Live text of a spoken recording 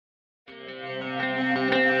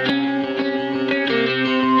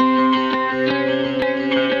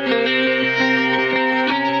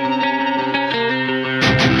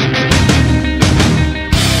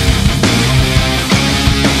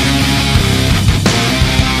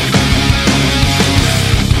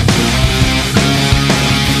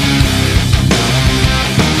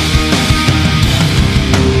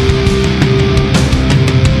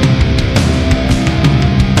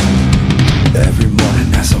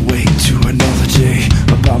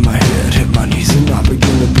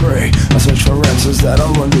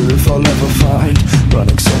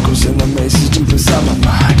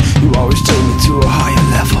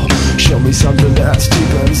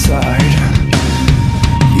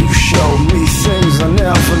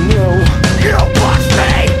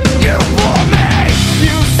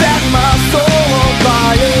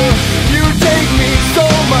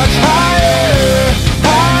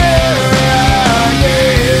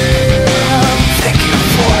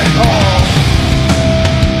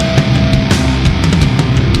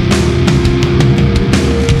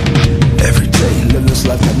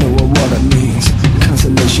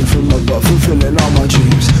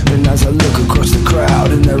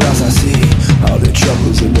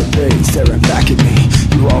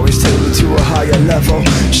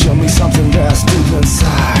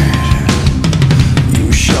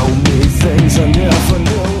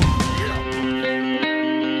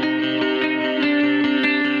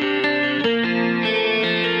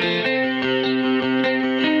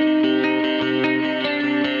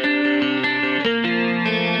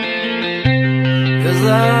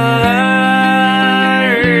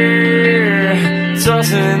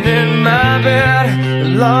tossing in my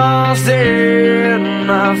bed, lost in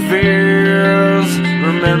my fears,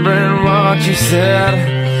 remembering what you said.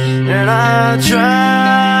 And I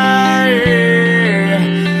try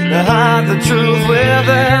to hide the truth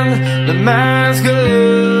within the mask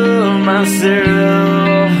of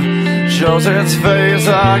myself, shows its face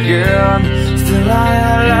again. Still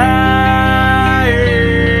I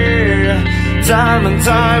lie, time and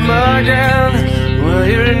time again. Will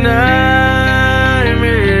you deny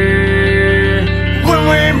me when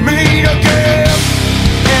we meet again?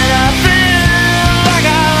 And I feel like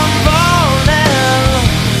I'm falling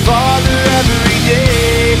farther every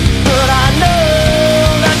day, but I know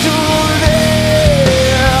that you're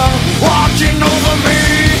there watching over me.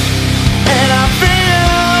 And I feel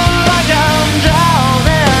like I'm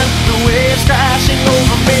drowning, the waves crashing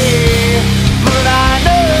over me, but I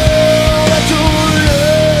know that you're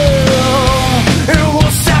it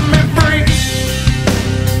will set me free.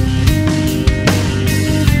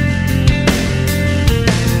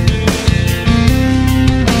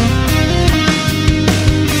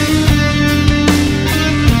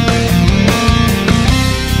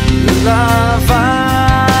 Will I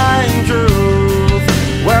find truth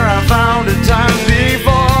where I found it times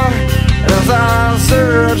before? As I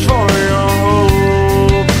search for your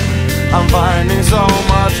hope, I'm finding so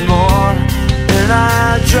much more. And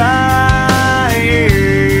I try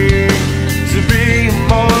to be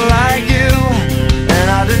more like you, and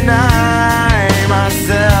I deny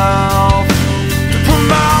myself to put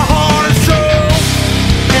my heart and soul.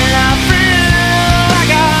 And I feel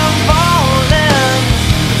like I'm falling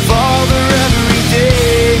farther every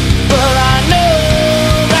day, but I know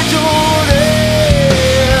that you're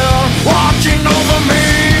there watching over me.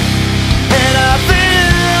 And I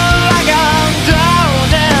feel like I'm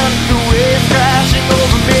drowning, the waves crashing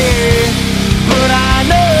over me, but I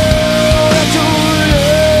know that your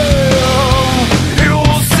love, it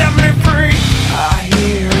will set me free. I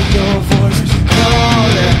hear your voice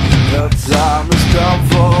calling, the time has come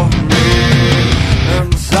for me.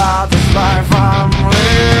 Inside this life I'm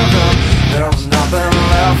living, there's nothing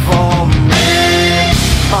left for me.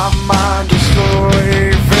 My mind is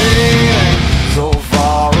slowly fading, so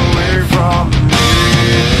far away from me.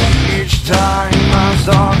 Each time I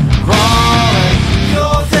start crawling,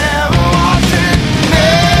 you're there watching me.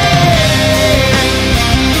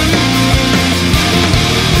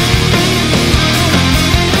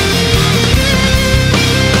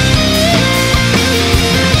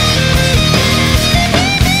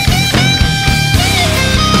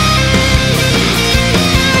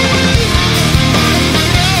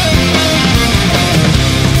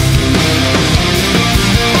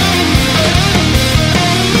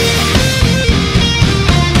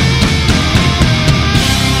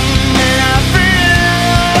 And I feel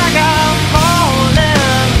like I'm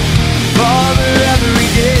falling farther every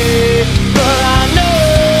day, but I know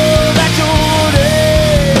that you're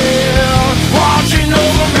there watching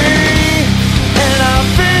over me. And I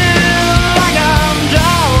feel like I'm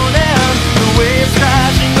drowning, the waves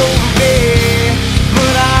crashing over me,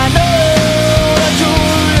 but I know that your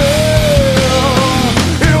love,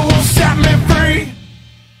 it will set me free.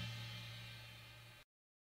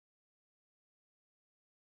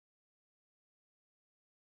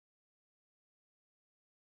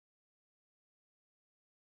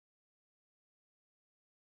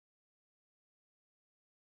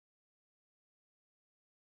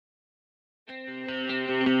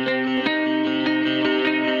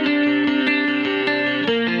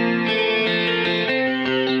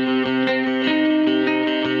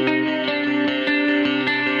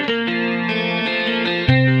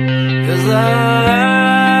 Cause I lie,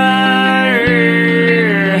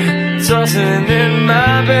 tossing in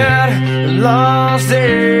my bed, lost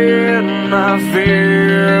in my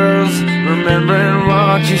fears, remembering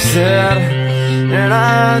what you said. And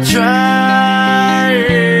I try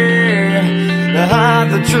to hide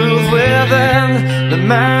the truth within the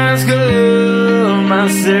mask of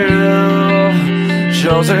myself,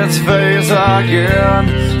 shows its face again.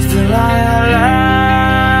 Still I lie,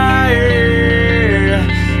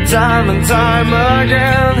 time and time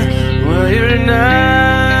again.